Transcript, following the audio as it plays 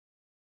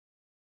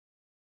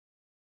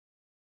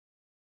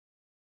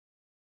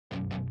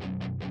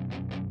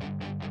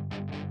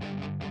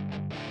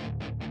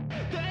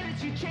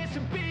chance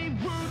to be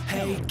ruthless.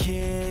 Hey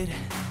kid,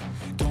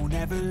 don't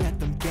ever let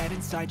them get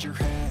inside your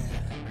head.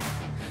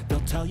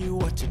 They'll tell you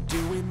what to do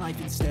in life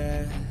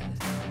instead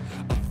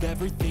of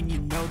everything you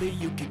know that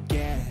you could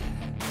get.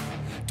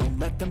 Don't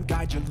let them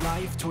guide your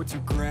life towards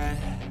regret.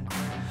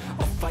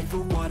 I'll fight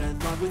for what I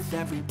love with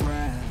every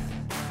breath.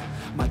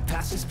 My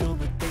past is filled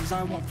with things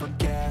I won't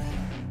forget.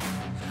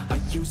 I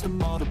use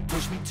them all to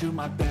push me to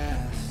my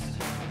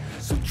best.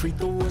 So treat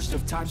the worst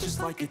of times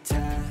just like a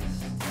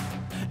test.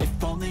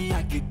 If only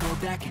I could go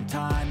back in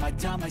time, I'd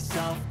tell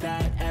myself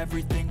that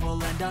everything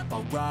will end up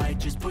alright.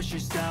 Just push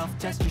yourself,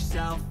 test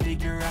yourself,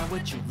 figure out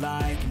what you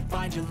like, and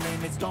find your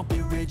limits, don't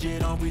be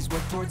rigid, always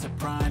work towards a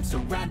prime.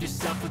 Surround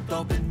yourself with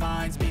open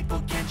minds,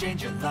 people can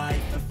change your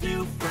life. A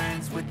few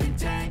friends with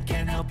intent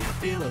can help you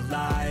feel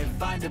alive.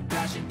 Find a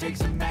passion, take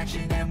some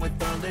action, and with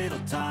a little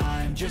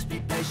time, just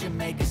be patient,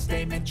 make a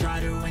statement, try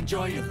to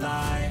enjoy your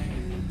life.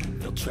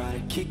 They'll try to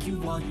kick you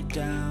while you're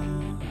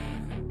down.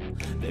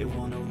 They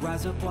wanna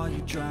rise up while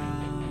you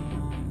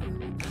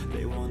drown.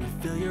 They wanna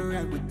fill your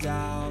head with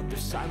doubt. They're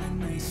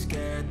silently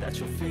scared that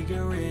you'll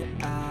figure it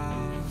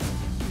out.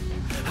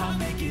 I'll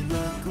make it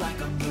look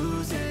like I'm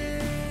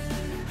losing,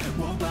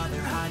 won't bother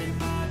hiding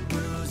my